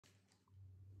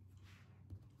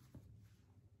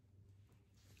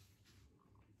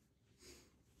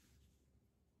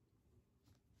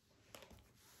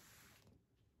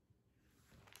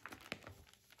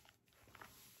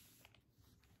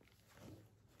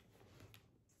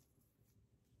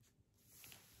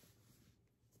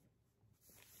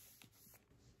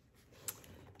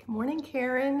Morning,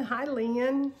 Karen. Hi,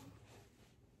 Lynn.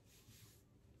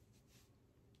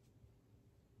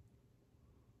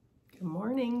 Good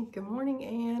morning. Good morning,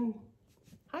 Ann.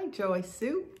 Hi, Joy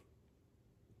Sue.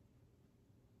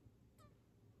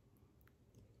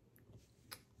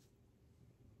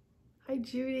 Hi,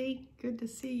 Judy. Good to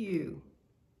see you.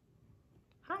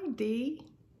 Hi, Dee.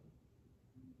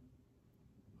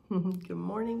 Good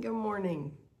morning. Good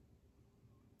morning.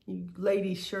 You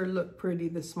ladies sure look pretty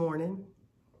this morning.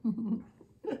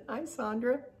 Hi,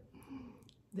 Sandra.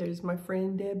 There's my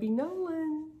friend Debbie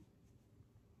Nolan.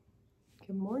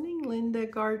 Good morning, Linda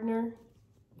Gardner,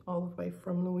 all the way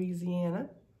from Louisiana.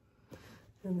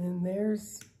 And then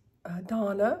there's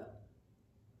Donna.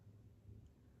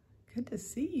 Good to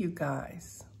see you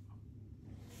guys.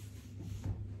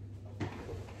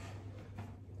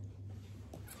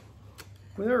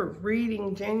 We're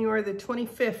reading January the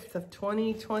 25th of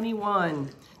 2021.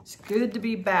 It's good to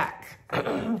be back.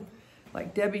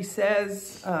 Like Debbie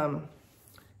says,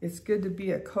 it's good to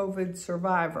be a COVID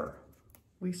survivor.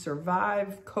 We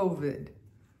survived COVID.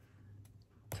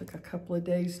 Took a couple of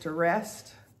days to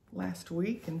rest last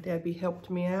week, and Debbie helped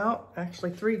me out.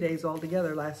 Actually, 3 days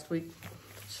altogether last week.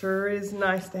 Sure is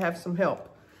nice to have some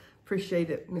help. Appreciate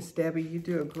it, Miss Debbie. You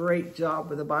do a great job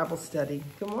with the Bible study.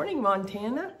 Good morning,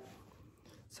 Montana.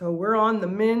 So we're on the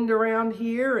mend around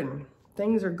here, and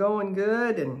things are going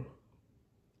good, and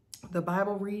the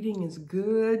Bible reading is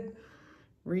good.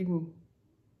 Reading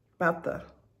about the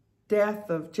death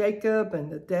of Jacob and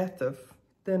the death of,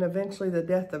 then eventually the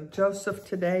death of Joseph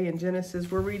today in Genesis.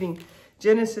 We're reading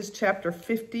Genesis chapter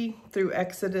 50 through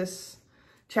Exodus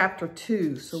chapter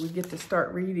 2. So we get to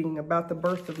start reading about the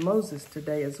birth of Moses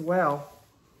today as well.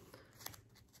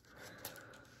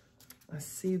 I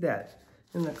see that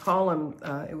in the column.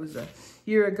 It was a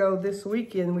year ago this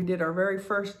weekend, we did our very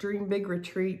first Dream Big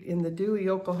retreat in the Dewey,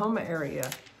 Oklahoma area.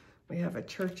 We have a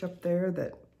church up there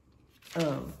that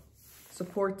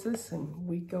supports us, and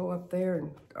we go up there,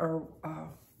 and our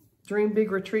Dream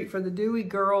Big retreat for the Dewey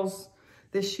girls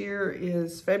this year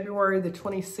is February the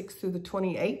 26th through the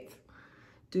 28th.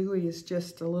 Dewey is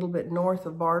just a little bit north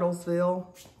of Bartlesville.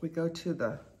 We go to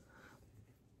the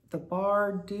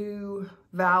Bardew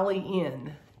Valley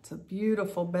Inn. It's a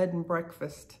beautiful bed and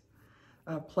breakfast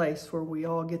place where we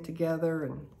all get together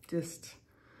and just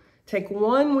take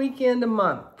one weekend a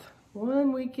month,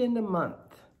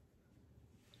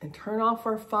 and turn off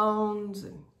our phones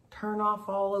and turn off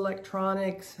all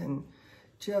electronics and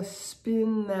just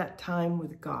spend that time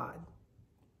with God.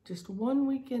 Just one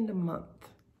weekend a month.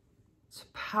 It's a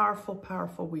powerful,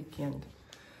 powerful weekend.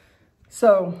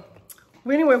 So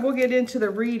anyway, we'll get into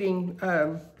the reading.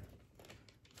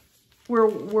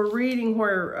 We're reading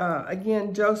where,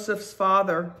 again, Joseph's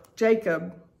father,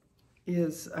 Jacob,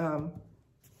 is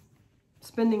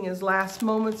spending his last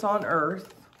moments on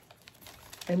earth.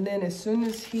 And then as soon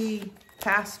as he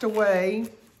passed away,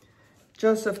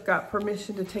 Joseph got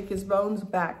permission to take his bones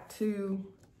back to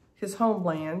his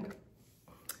homeland.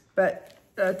 But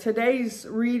today's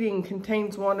reading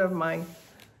contains one of my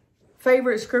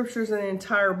favorite scriptures in the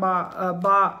entire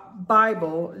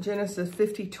Bible, Genesis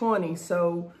 50:20.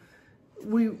 So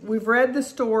we've read the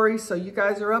story, so you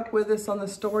guys are up with us on the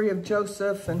story of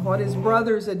Joseph and what his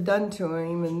brothers had done to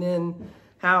him, and then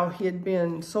how he had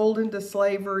been sold into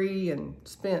slavery and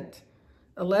spent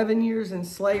 11 years in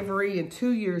slavery and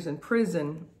 2 years in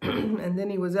prison. And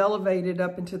then he was elevated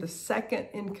up into the second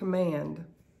in command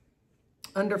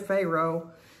under Pharaoh.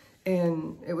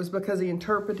 And it was because he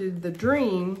interpreted the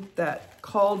dream that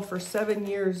called for 7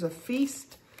 years of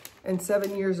feast and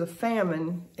 7 years of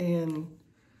famine. And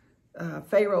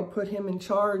Pharaoh put him in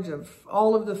charge of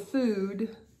all of the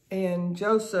food, and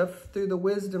Joseph, through the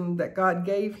wisdom that God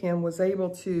gave him, was able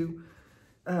to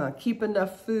keep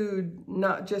enough food,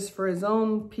 not just for his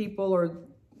own people, or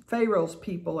Pharaoh's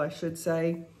people, I should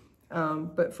say,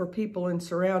 but for people in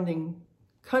surrounding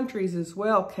countries as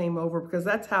well came over, because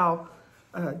that's how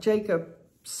Jacob's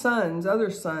sons,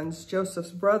 other sons,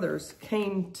 Joseph's brothers,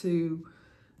 came to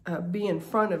be in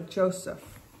front of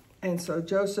Joseph. And so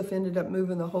Joseph ended up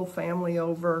moving the whole family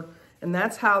over. And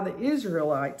that's how the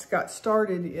Israelites got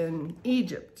started in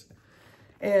Egypt.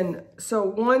 And so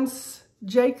once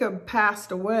Jacob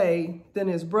passed away, then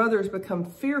his brothers become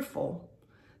fearful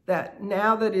that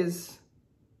now that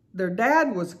their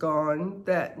dad was gone,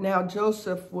 that now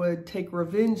Joseph would take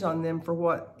revenge on them for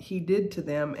what he did to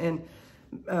them. And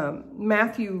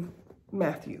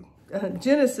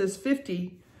Genesis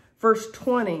 50, verse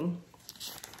 20,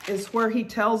 is where he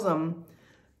tells them,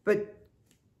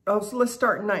 so let's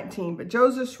start in 19. But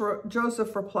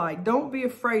Joseph replied, "Don't be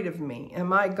afraid of me.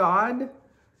 Am I God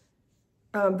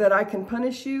that I can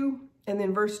punish you? And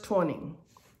then verse 20,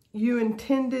 you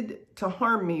intended to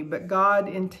harm me, but God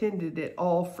intended it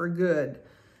all for good.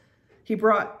 He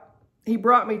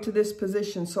brought me to this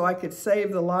position so I could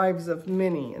save the lives of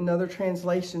many. Another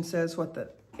translation says, what the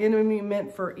enemy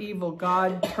meant for evil,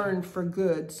 God turned for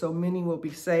good, so many will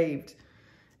be saved.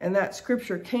 And that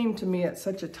scripture came to me at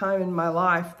such a time in my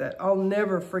life that I'll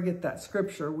never forget that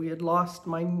scripture. We had lost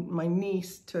my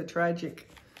niece to a tragedy.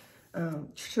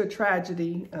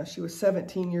 She was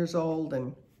 17 years old,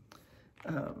 and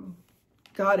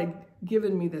God had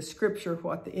given me the scripture,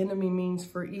 what the enemy means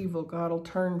for evil, God will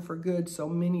turn for good, so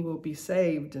many will be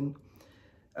saved. And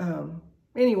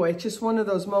anyway, it's just one of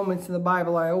those moments in the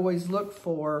Bible I always look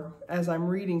for as I'm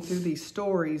reading through these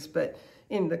stories. But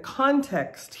in the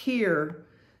context here,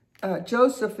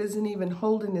 Joseph isn't even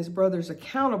holding his brothers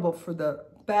accountable for the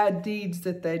bad deeds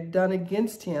that they'd done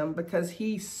against him, because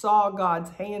he saw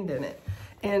God's hand in it.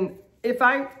 And if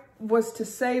I was to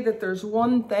say that there's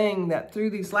one thing that through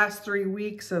these last 3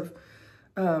 weeks of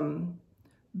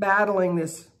battling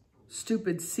this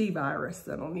stupid C virus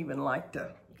that I don't even like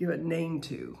to give a name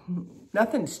to,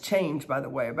 nothing's changed, by the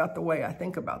way, about the way I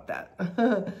think about that.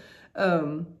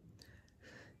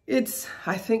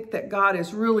 I think that God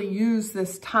has really used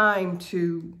this time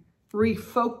to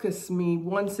refocus me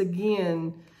once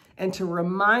again and to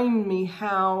remind me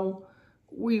how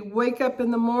we wake up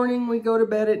in the morning, we go to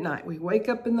bed at night. We wake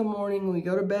up in the morning, we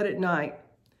go to bed at night.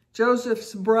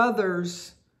 Joseph's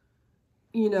brothers,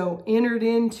 entered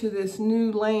into this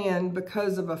new land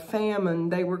because of a famine.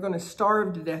 They were going to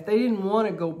starve to death. They didn't want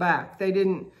to go back. They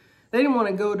didn't want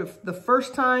to go to the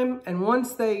first time. And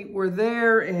once they were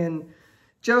there and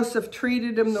Joseph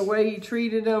treated them the way he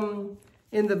treated them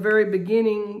in the very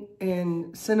beginning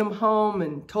and sent them home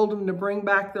and told them to bring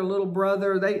back their little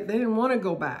brother, they didn't want to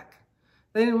go back.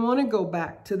 They didn't want to go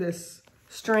back to this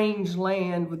strange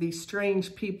land with these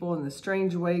strange people and the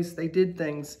strange ways they did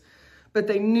things. But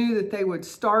they knew that they would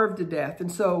starve to death. And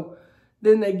so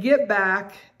then they get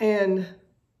back and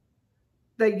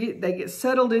they get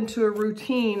settled into a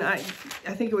routine. I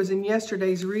think it was in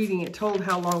yesterday's reading, it told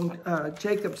how long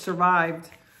Jacob survived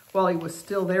while he was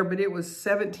still there, but it was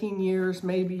 17 years,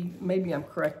 maybe I'm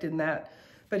correct in that.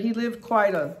 But he lived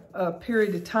quite a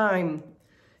period of time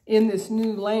in this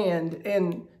new land.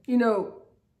 And,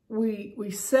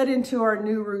 we set into our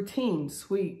new routines.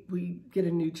 We get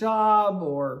a new job,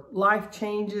 or life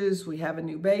changes. We have a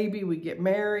new baby. We get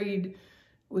married.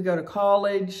 We go to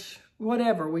college,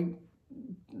 whatever.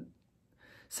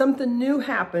 Something new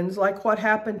happens, like what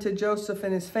happened to Joseph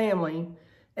and his family.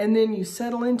 And then you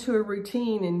settle into a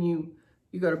routine, and you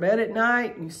go to bed at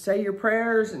night and you say your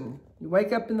prayers, and you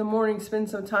wake up in the morning, spend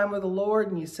some time with the Lord,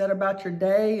 and you set about your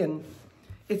day. And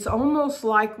it's almost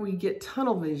like we get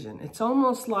tunnel vision. It's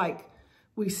almost like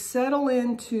we settle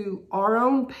into our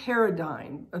own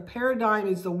paradigm. A paradigm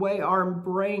is the way our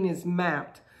brain is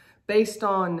mapped based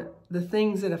on the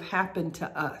things that have happened to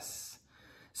us.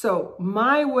 So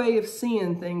my way of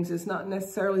seeing things is not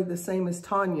necessarily the same as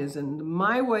Tanya's, and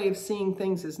my way of seeing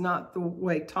things is not the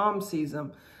way Tom sees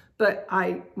them. But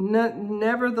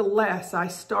nevertheless, I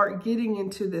start getting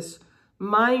into this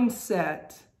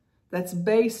mindset that's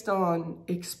based on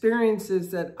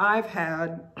experiences that I've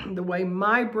had, the way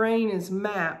my brain is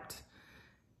mapped,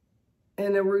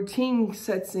 and a routine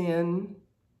sets in,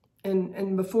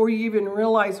 and before you even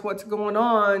realize what's going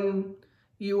on,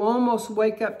 you almost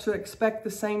wake up to expect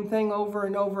the same thing over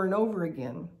and over and over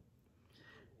again.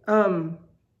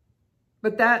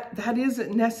 But that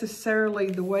isn't necessarily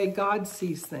the way God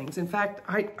sees things. In fact,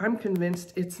 I'm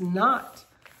convinced it's not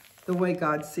the way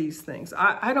God sees things.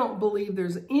 I don't believe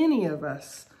there's any of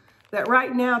us that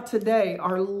right now today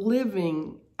are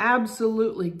living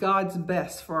absolutely God's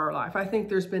best for our life. I think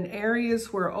there's been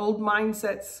areas where old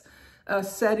mindsets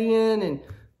set in, and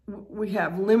we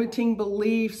have limiting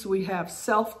beliefs. We have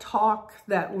self-talk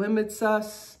that limits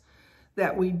us,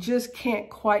 that we just can't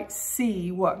quite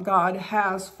see what God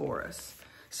has for us.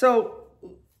 So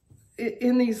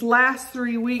in these last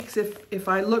 3 weeks, if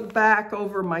I look back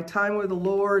over my time with the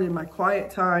Lord in my quiet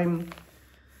time,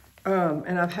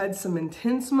 and I've had some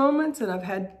intense moments, and I've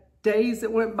had days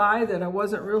that went by that I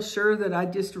wasn't real sure that I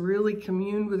just really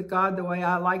communed with God the way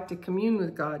I like to commune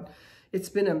with God.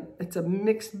 It's a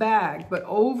mixed bag. But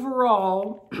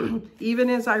overall, even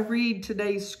as I read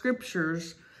today's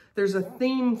scriptures, there's a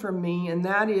theme for me, and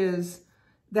that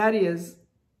is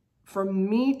for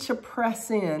me to press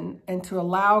in and to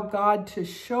allow God to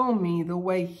show me the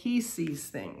way he sees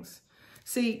things.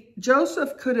 See,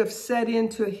 Joseph could have set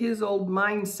into his old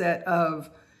mindset of,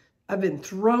 I've been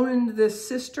thrown into this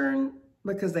cistern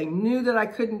because they knew that I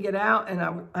couldn't get out,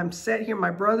 and I'm set here.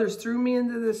 My brothers threw me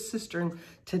into this cistern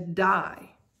to die.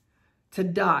 To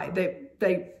die.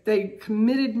 They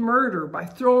committed murder by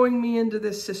throwing me into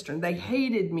this cistern. They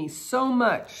hated me so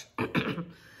much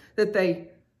that they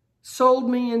sold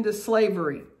me into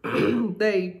slavery.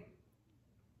 They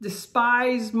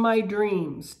despised my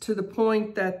dreams to the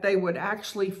point that they would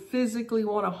actually physically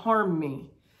want to harm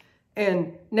me.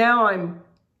 And now I'm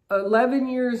 11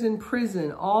 years in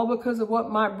prison, all because of what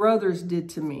my brothers did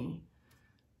to me.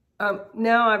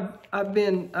 Now I've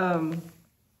been,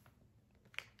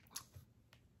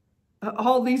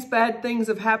 all these bad things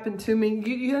have happened to me.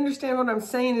 You understand what I'm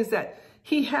saying is that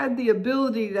he had the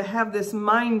ability to have this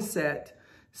mindset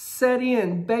set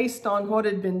in based on what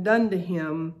had been done to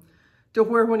him, to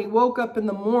where when he woke up in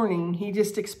the morning, he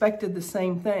just expected the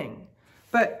same thing.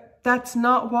 But that's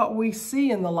not what we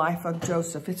see in the life of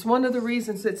Joseph. It's one of the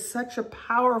reasons it's such a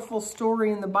powerful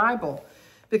story in the Bible,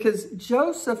 because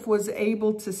Joseph was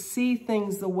able to see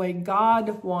things the way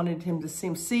God wanted him to see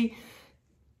them. See,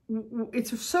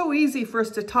 it's so easy for us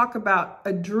to talk about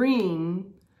a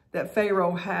dream that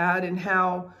Pharaoh had and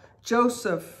how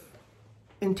Joseph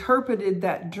interpreted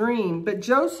that dream. But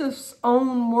Joseph's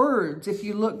own words, if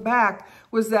you look back,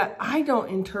 was that I don't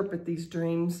interpret these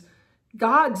dreams.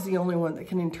 God's the only one that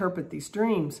can interpret these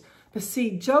dreams. But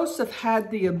see, Joseph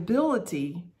had the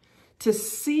ability to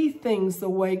see things the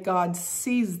way God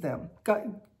sees them.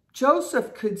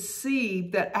 Joseph could see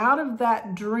that out of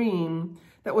that dream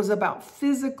that was about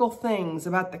physical things,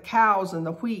 about the cows and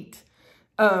the wheat,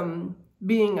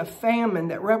 being a famine,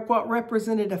 what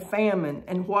represented a famine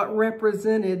and what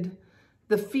represented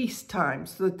the feast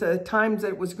times, the times that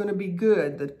it was going to be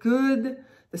good,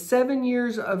 the 7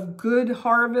 years of good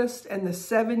harvest and the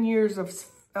 7 years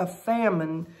of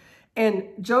famine. And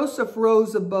Joseph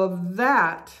rose above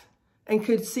that and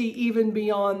could see even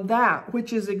beyond that,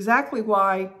 which is exactly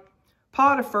why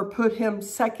Potiphar put him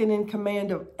second in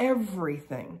command of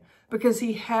everything, because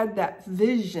he had that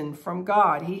vision from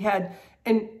God. He had,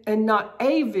 and not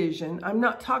a vision. I'm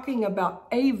not talking about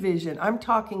a vision. I'm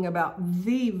talking about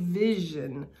the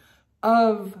vision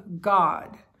of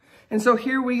God. And so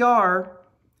here we are.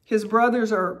 His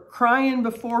brothers are crying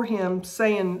before him,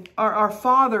 saying, our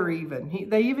father even.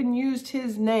 They even used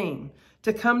his name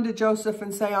to come to Joseph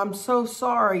and say, I'm so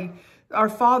sorry. Our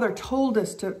father told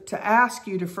us to ask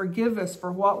you to forgive us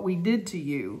for what we did to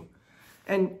you.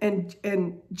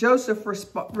 And Joseph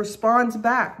responds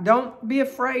back, don't be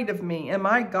afraid of me. Am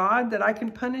I God that I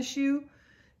can punish you?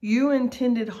 You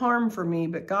intended harm for me,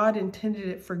 but God intended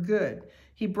it for good.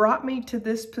 He brought me to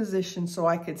this position so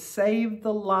I could save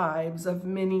the lives of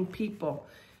many people.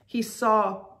 He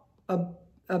saw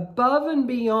above and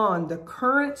beyond the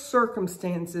current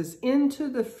circumstances into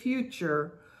the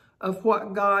future of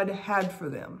what God had for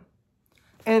them.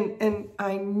 And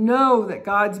I know that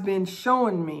God's been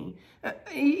showing me,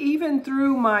 even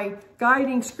through my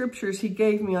guiding scriptures he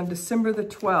gave me on December the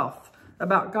 12th,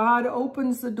 about God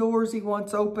opens the doors he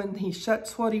wants opened. He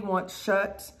shuts what he wants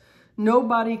shut.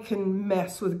 Nobody can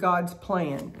mess with God's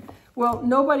plan. Well,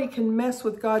 nobody can mess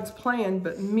with God's plan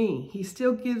but me. He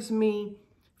still gives me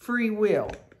free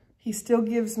will. He still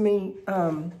gives me,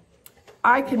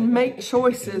 I can make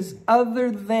choices other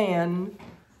than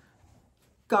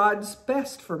God's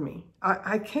best for me.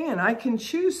 I can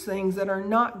choose things that are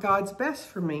not God's best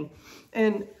for me.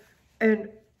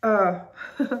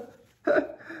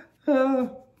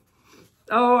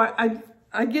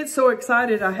 I get so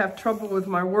excited I have trouble with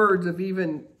my words of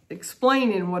even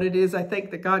explaining what it is I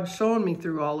think that God's showing me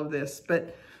through all of this.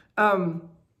 But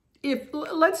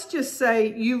let's just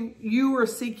say you are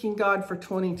seeking God for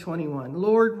 2021.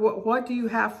 Lord, what do you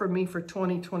have for me for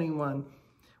 2021?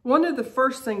 One of the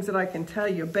first things that I can tell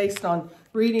you based on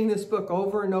reading this book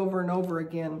over and over and over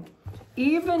again,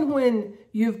 even when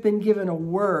you've been given a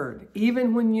word,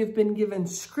 even when you've been given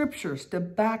scriptures to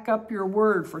back up your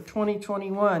word for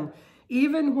 2021,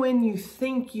 even when you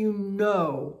think you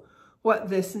know what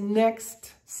this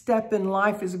next step in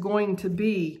life is going to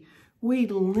be, we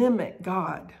limit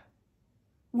God.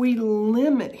 We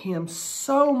limit him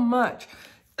so much.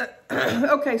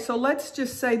 Okay, so let's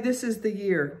just say this is the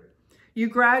year. You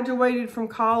graduated from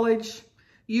college.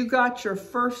 You got your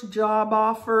first job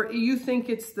offer. You think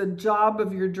it's the job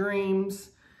of your dreams.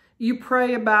 You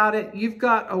pray about it. You've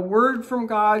got a word from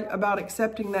God about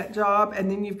accepting that job. And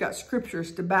then you've got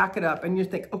scriptures to back it up. And you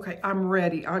think, okay, I'm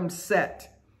ready. I'm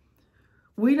set.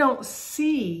 We don't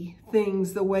see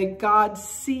things the way God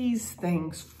sees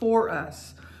things for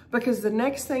us. Because the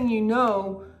next thing you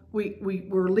know,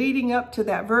 we're leading up to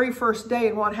that very first day.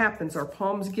 And what happens? Our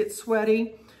palms get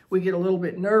sweaty. We get a little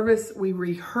bit nervous. We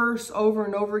rehearse over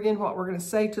and over again what we're going to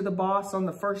say to the boss on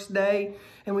the first day.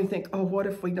 And we think, oh, what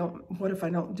if I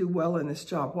don't do well in this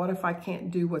job? What if I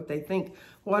can't do what they think?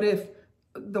 What if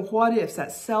the what ifs,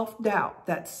 that self-doubt,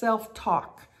 that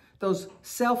self-talk, those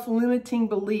self-limiting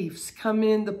beliefs come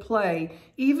into play,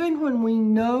 even when we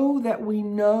know that we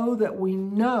know that we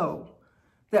know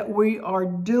that we are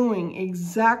doing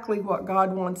exactly what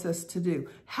God wants us to do.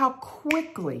 How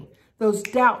quickly those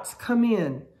doubts come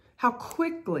in. How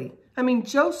quickly. I mean,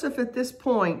 Joseph at this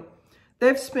point,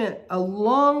 they've spent a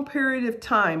long period of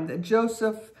time that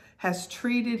Joseph has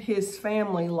treated his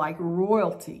family like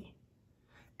royalty.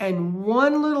 And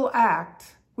one little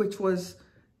act, which was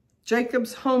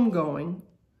Jacob's homegoing,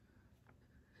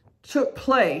 took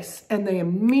place and they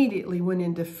immediately went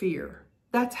into fear.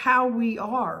 That's how we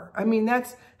are. I mean,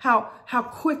 that's how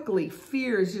quickly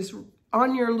fear is just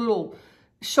on your little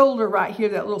shoulder right here,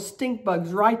 that little stink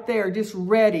bug's right there, just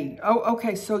ready. Oh,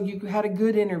 okay, so you had a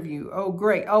good interview. Oh,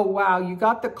 great. Oh, wow, you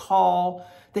got the call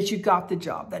that you got the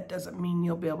job. That doesn't mean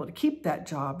you'll be able to keep that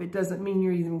job. It doesn't mean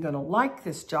you're even going to like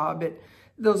this job.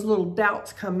 Those little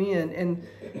doubts come in,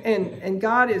 and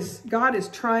God is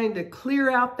trying to clear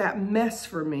out that mess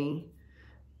for me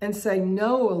and say,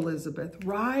 no, Elizabeth,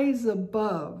 rise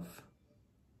above.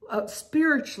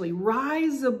 Spiritually,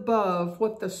 rise above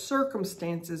what the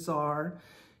circumstances are.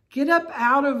 Get up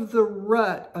out of the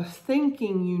rut of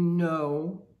thinking you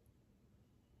know,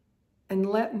 and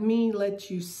let me let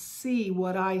you see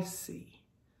what I see.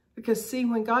 Because see,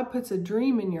 when God puts a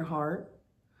dream in your heart,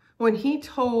 when he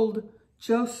told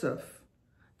Joseph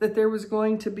that there was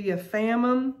going to be a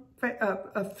famine,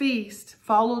 a feast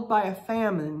followed by a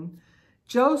famine,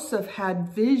 Joseph had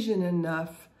vision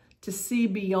enough to see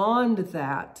beyond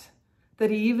that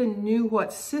he even knew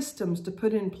what systems to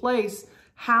put in place,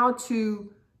 how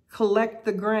to collect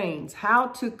the grains, how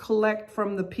to collect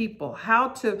from the people, how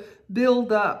to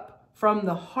build up from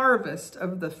the harvest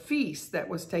of the feast that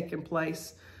was taking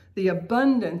place, the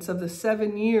abundance of the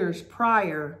 7 years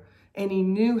prior, and he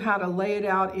knew how to lay it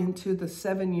out into the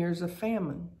 7 years of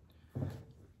famine.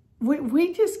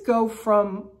 We just go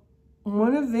from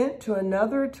one event to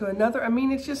another to another. I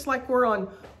mean, it's just like we're on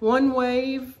one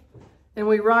wave and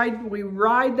we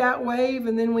ride that wave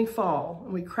and then we fall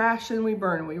and we crash and we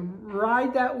burn. We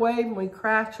ride that wave and we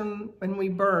crash and we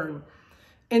burn.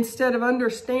 Instead of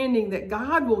understanding that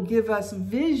God will give us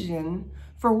vision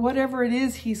for whatever it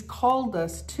is he's called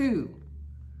us to.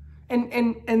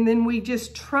 And then we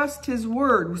just trust his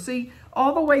word. See,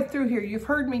 all the way through here, you've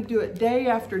heard me do it day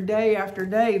after day after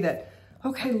day that,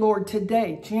 okay, Lord,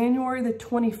 today, January the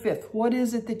 25th, what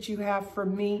is it that you have for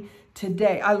me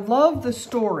today? I love the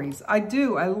stories. I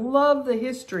do. I love the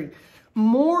history.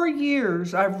 More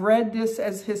years I've read this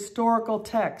as historical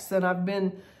text than I've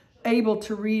been able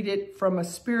to read it from a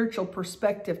spiritual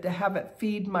perspective, to have it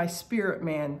feed my spirit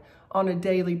man on a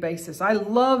daily basis. I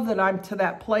love that I'm to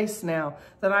that place now,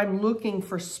 that I'm looking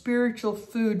for spiritual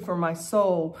food for my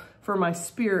soul, for my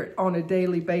spirit on a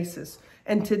daily basis.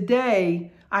 And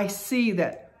today I see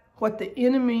that what the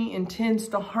enemy intends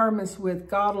to harm us with,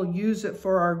 God will use it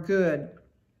for our good.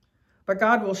 But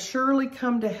God will surely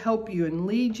come to help you and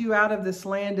lead you out of this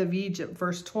land of Egypt.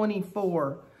 Verse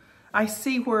 24. I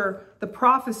see where the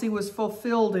prophecy was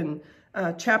fulfilled in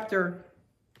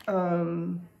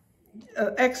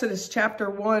Exodus chapter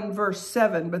 1, verse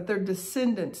 7. But their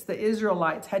descendants, the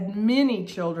Israelites, had many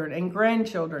children and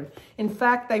grandchildren. In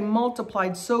fact, they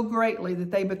multiplied so greatly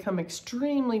that they become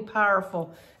extremely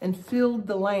powerful and filled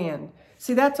the land.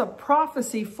 See, that's a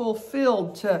prophecy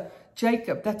fulfilled to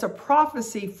Jacob. That's a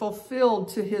prophecy fulfilled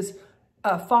to his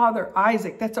father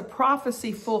Isaac. That's a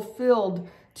prophecy fulfilled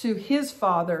to his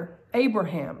father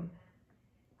Abraham.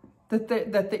 That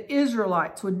the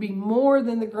Israelites would be more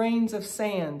than the grains of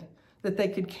sand that they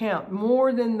could count,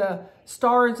 more than the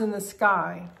stars in the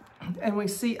sky. And I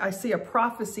see a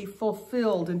prophecy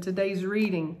fulfilled in today's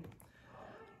reading.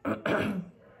 And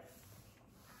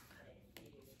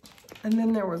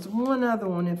then there was one other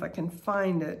one, if I can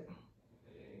find it.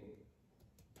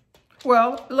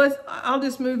 Well, I'll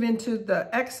just move into the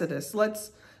Exodus.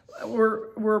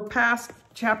 We're past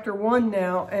chapter 1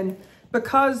 now, and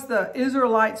because the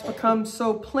Israelites become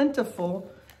so plentiful,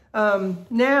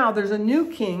 now there's a new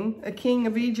king, a king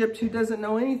of Egypt, who doesn't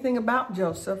know anything about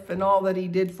Joseph and all that he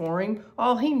did for him.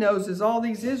 All he knows is all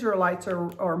these Israelites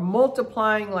are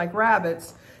multiplying like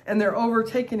rabbits, and they're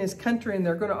overtaking his country, and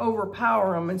they're going to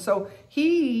overpower him. And so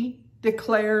he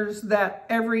declares that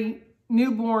every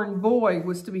newborn boy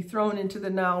was to be thrown into the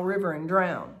Nile River and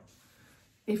drown.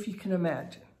 If you can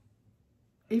imagine.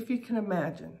 If you can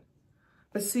imagine.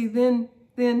 But see, then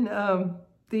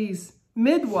these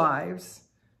midwives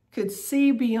could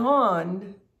see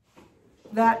beyond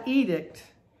that edict,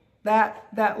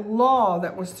 that law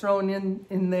that was thrown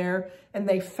in there, and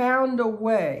they found a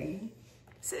way.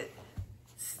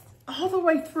 All the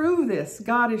way through this,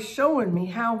 God is showing me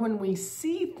how when we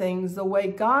see things the way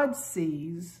God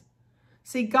sees.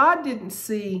 See, God didn't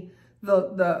see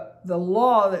the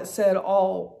law that said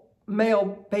all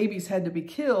male babies had to be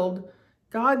killed.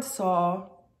 God saw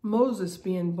Moses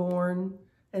being born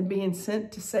and being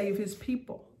sent to save his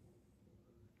people.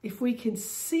 If we can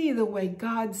see the way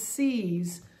God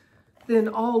sees, then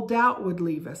all doubt would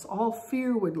leave us. All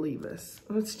fear would leave us.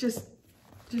 It's just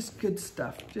good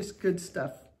stuff. Just good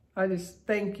stuff. I just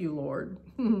thank you, Lord.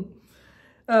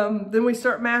 Then we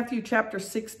start Matthew chapter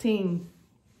 16.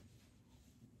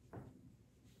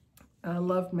 I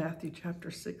love Matthew chapter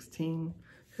 16.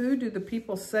 Who do the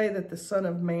people say that the Son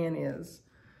of Man is?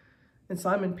 And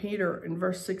Simon Peter in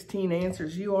verse 16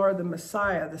 answers, you are the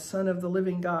Messiah, the Son of the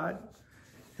living God.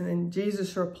 And then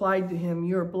Jesus replied to him,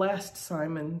 you are blessed,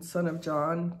 Simon, son of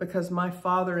John, because my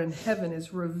Father in heaven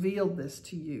has revealed this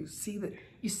to you.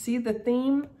 You see the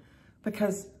theme?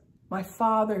 Because my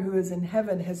Father who is in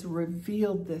heaven has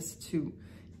revealed this to.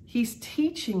 He's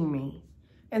teaching me.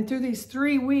 And through these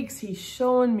 3 weeks, he's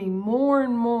showing me more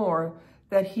and more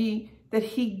that he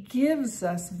gives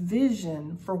us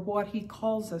vision for what he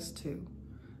calls us to.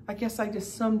 I guess I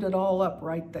just summed it all up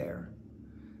right there.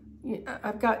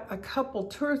 I've got a couple,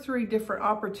 2 or 3 different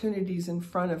opportunities in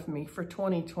front of me for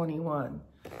 2021.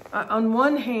 On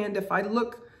one hand, if I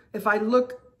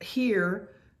look here,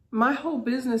 my whole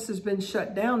business has been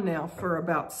shut down now for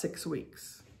about 6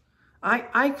 weeks.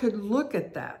 I could look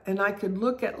at that, and I could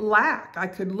look at lack. I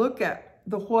could look at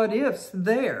the what ifs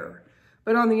there.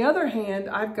 But on the other hand,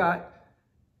 I've got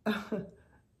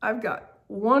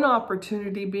one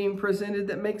opportunity being presented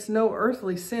that makes no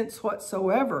earthly sense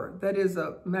whatsoever. That is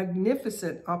a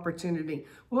magnificent opportunity.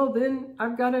 Well, then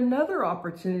I've got another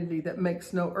opportunity that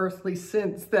makes no earthly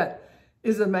sense that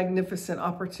is a magnificent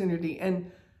opportunity.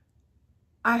 And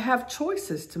I have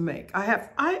choices to make.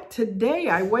 Today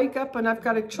I wake up and I've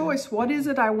got a choice. What is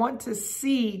it I want to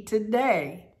see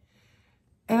today?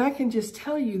 And I can just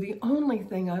tell you the only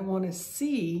thing I want to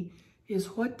see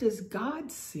is, what does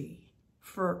God see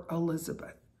for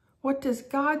Elizabeth? What does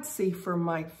God see for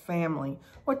my family?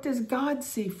 What does God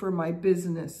see for my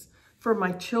business, for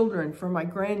my children, for my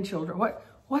grandchildren?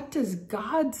 What does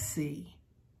God see?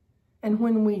 And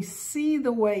when we see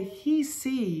the way he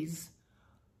sees,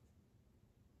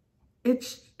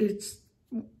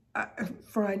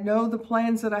 for I know the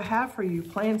plans that I have for you,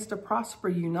 plans to prosper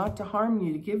you, not to harm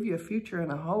you, to give you a future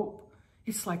and a hope.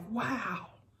 It's like, wow.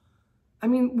 I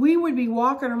mean, we would be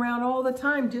walking around all the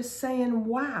time just saying,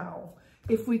 wow,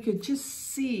 if we could just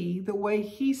see the way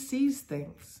he sees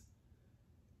things.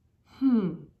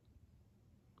 I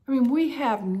mean, we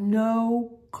have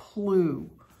no clue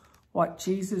what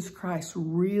Jesus Christ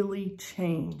really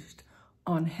changed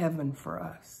on heaven for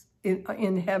us.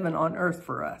 In heaven on earth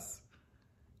for us.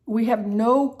 We have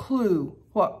no clue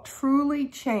what truly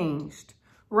changed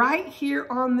right here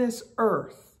on this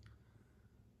earth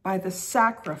by the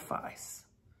sacrifice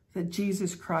that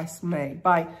Jesus Christ made,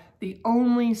 by the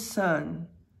only Son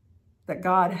that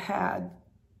God had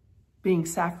being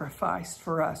sacrificed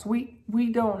for us. We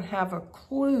don't have a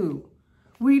clue.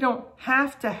 We don't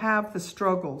have to have the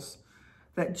struggles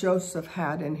that Joseph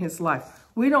had in his life.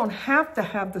 We don't have to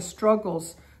have the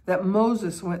struggles that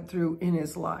Moses went through in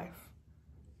his life.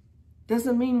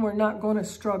 Doesn't mean we're not going to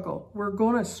struggle. We're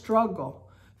going to struggle.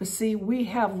 But see, we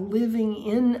have living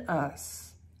in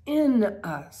us,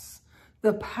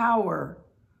 the power,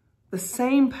 the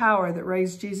same power that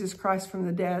raised Jesus Christ from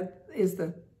the dead is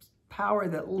the power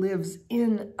that lives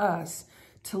in us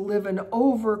to live an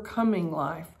overcoming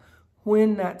life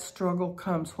when that struggle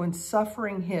comes, when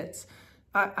suffering hits.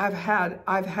 I've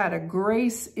had a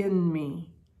grace in me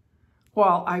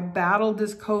while I battled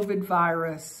this COVID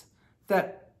virus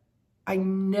that I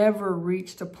never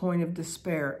reached a point of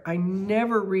despair. I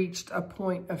never reached a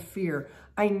point of fear.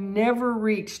 I never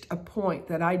reached a point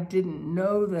that I didn't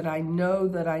know that I know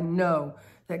that I know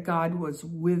that God was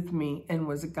with me and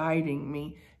was guiding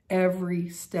me every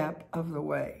step of the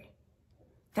way.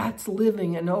 That's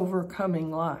living an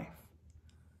overcoming life.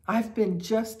 I've been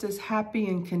just as happy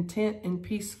and content and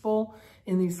peaceful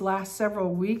in these last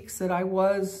several weeks that I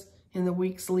was in the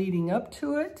weeks leading up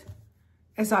to it,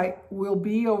 as I will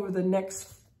be over the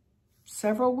next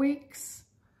several weeks.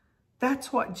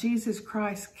 That's what Jesus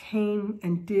Christ came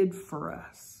and did for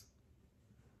us.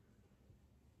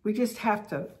 We just have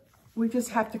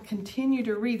to continue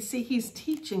to read. See, he's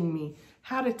teaching me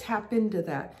how to tap into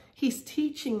that. He's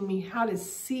teaching me how to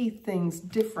see things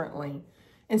differently.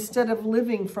 instead of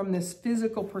living from this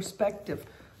physical perspective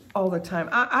all the time.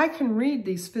 I can read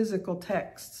these physical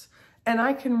texts, and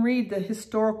I can read the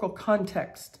historical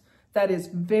context that is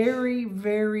very,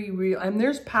 very real. And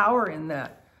there's power in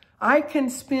that. I can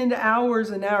spend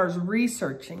hours and hours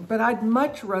researching, but I'd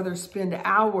much rather spend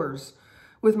hours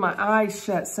with my eyes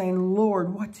shut saying,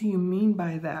 Lord, what do you mean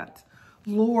by that?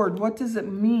 Lord, what does it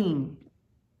mean?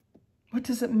 What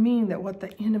does it mean that what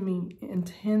the enemy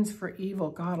intends for evil,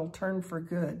 God will turn for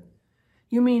good?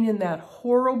 You mean in that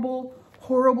horrible,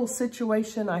 horrible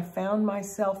situation I found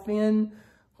myself in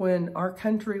when our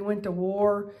country went to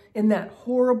war, in that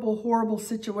horrible, horrible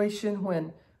situation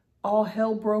when all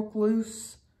hell broke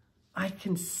loose, I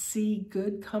can see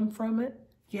good come from it?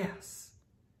 Yes.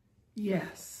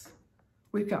 Yes.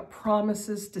 We've got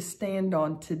promises to stand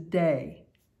on today.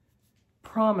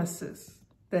 Promises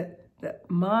that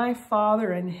my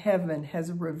Father in heaven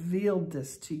has revealed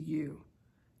this to you.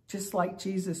 Just like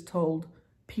Jesus told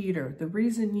Peter, the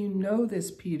reason you know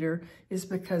this, Peter, is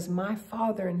because my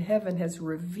Father in heaven has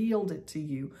revealed it to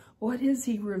you. What is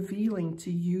he revealing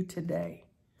to you today?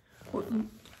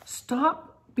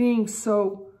 Stop being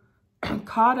so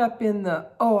caught up in the,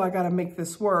 oh, I got to make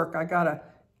this work. I gotta.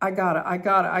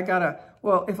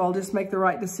 Well, if I'll just make the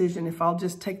right decision, if I'll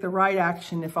just take the right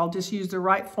action, if I'll just use the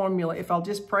right formula, if I'll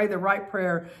just pray the right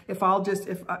prayer,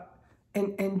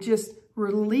 and just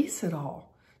release it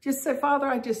all. Just say, Father,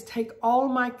 I just take all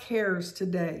my cares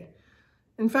today.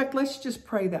 In fact, let's just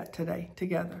pray that today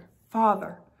together.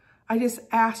 Father, I just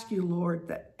ask you, Lord,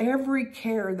 that every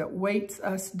care that weights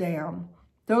us down,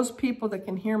 those people that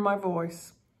can hear my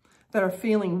voice, that are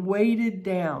feeling weighted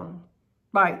down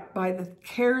by the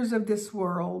cares of this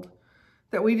world,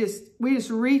 that we just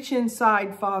reach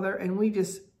inside, Father, and we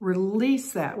just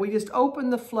release that. We just open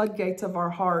the floodgates of our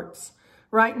hearts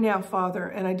right now, Father,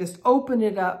 and I just open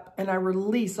it up and I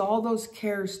release all those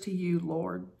cares to you,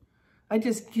 Lord. I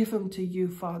just give them to you,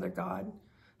 Father God.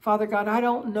 Father God, I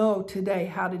don't know today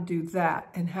how to do that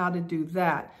and how to do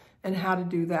that and how to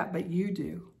do that, but you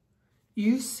do.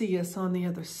 You see us on the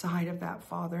other side of that,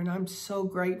 Father, and I'm so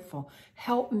grateful.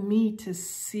 Help me to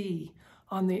see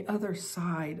on the other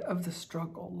side of the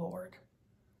struggle, Lord.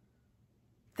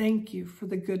 Thank you for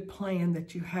the good plan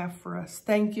that you have for us.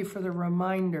 Thank you for the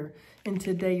reminder in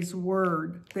today's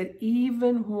word that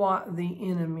even what the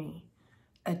enemy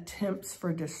attempts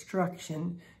for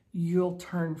destruction, you'll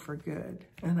turn for good.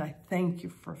 And I thank you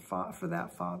for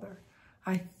that, Father.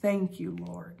 I thank you,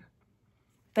 Lord.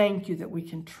 Thank you that we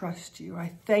can trust you.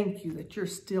 I thank you that you're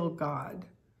still God.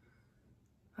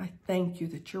 I thank you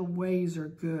that your ways are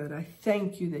good. I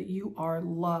thank you that you are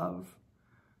love,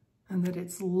 and that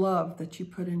it's love that you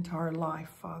put into our life,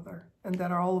 Father, and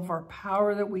that all of our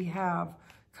power that we have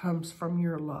comes from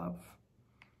your love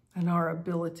and our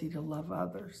ability to love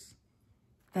others.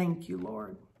 Thank you,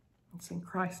 Lord. It's in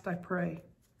Christ I pray.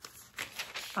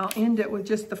 I'll end it with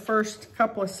just the first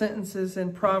couple of sentences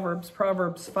in Proverbs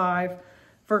 5,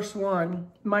 verse 1.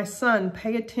 My son,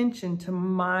 pay attention to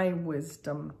my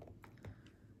wisdom.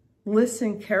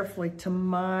 Listen carefully to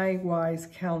my wise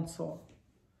counsel.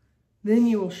 Then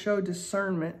you will show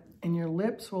discernment and your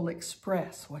lips will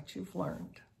express what you've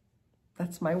learned.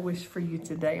 That's my wish for you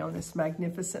today on this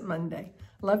magnificent Monday.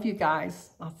 Love you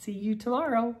guys. I'll see you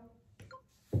tomorrow.